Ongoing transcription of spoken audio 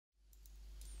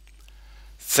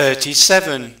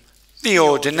37. The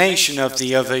ordination of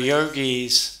the other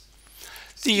yogis.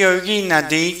 The yogi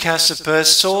Nadi Kassapa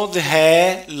saw the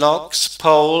hair, locks,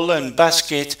 pole and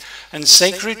basket and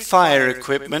sacred fire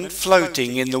equipment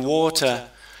floating in the water,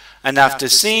 and after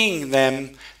seeing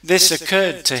them, this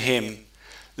occurred to him: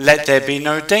 "Let there be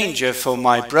no danger for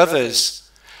my brothers."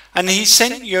 And he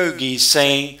sent yogis,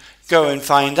 saying, "Go and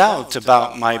find out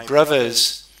about my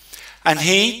brothers." And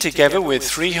he, together with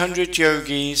 300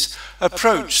 yogis,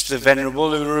 approached the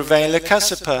Venerable Uruvela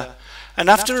Kassapa, and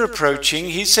after approaching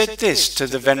he said this to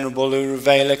the Venerable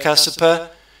Uruvela Kassapa: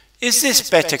 "Is this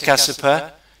better,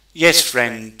 Kassapa?" "Yes,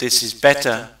 friend, this is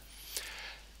better."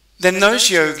 Then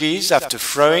those yogis, after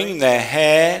throwing their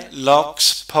hair,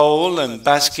 locks, pole and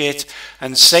basket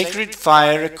and sacred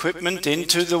fire equipment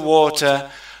into the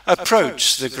water,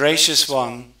 approached the Gracious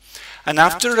One. And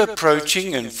after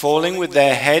approaching and falling with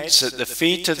their heads at the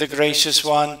feet of the Gracious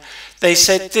One, they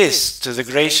said this to the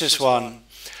Gracious One: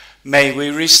 "May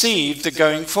we receive the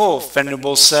going forth,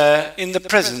 Venerable Sir, in the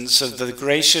presence of the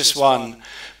Gracious One.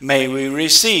 May we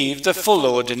receive the full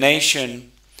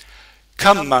ordination."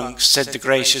 "Come, monks," said the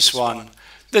Gracious One,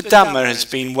 "the Dhamma has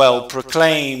been well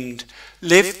proclaimed.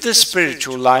 Live the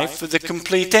spiritual life for the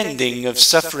complete ending of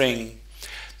suffering."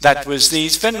 That was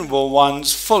these Venerable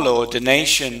Ones' full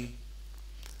ordination.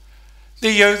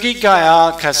 The yogi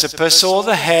Gaya Kassapa saw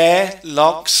the hair,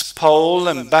 locks, pole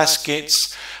and baskets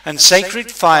and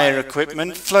sacred fire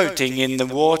equipment floating in the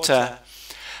water,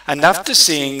 and after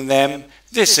seeing them,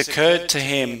 this occurred to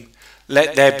him: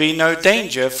 "Let there be no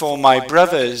danger for my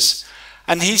brothers."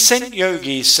 And he sent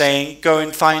yogis, saying, "Go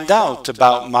and find out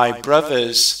about my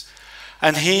brothers."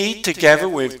 And he, together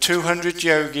with 200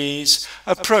 yogis,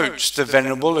 approached the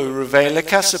Venerable Uruvela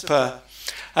Kassapa,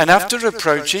 and after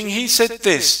approaching he said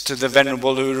this to the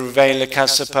Venerable Uruvela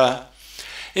Kassapa: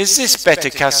 "Is this better,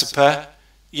 Kassapa?"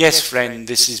 "Yes, friend,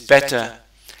 this is better."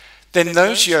 Then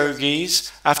those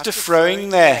yogis, after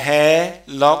throwing their hair,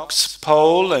 locks,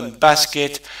 pole and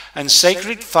basket and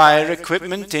sacred fire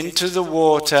equipment into the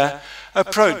water,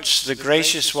 approached the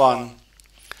Gracious One.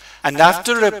 And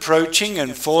after approaching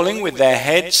and falling with their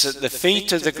heads at the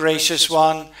feet of the Gracious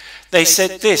One, they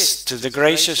said this to the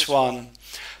Gracious One: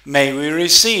 "May we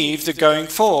receive the going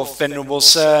forth, Venerable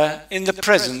Sir, in the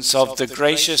presence of the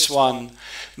Gracious One.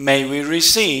 May we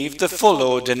receive the full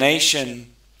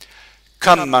ordination."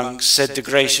 "Come, monks," said the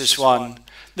Gracious One,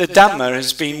 "the Dhamma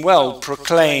has been well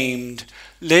proclaimed.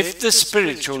 Live the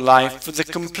spiritual life for the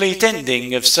complete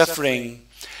ending of suffering."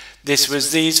 This was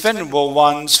these Venerable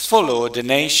Ones' full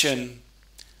ordination.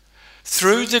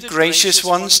 Through the Gracious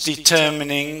One's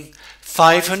determining,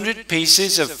 500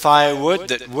 pieces of firewood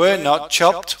that were not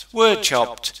chopped were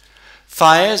chopped,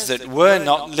 fires that were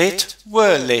not lit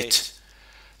were lit,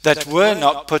 that were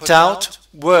not put out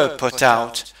were put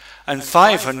out, and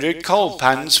 500 coal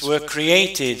pans were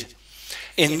created.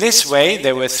 In this way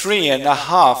there were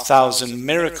 3,500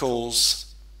 miracles.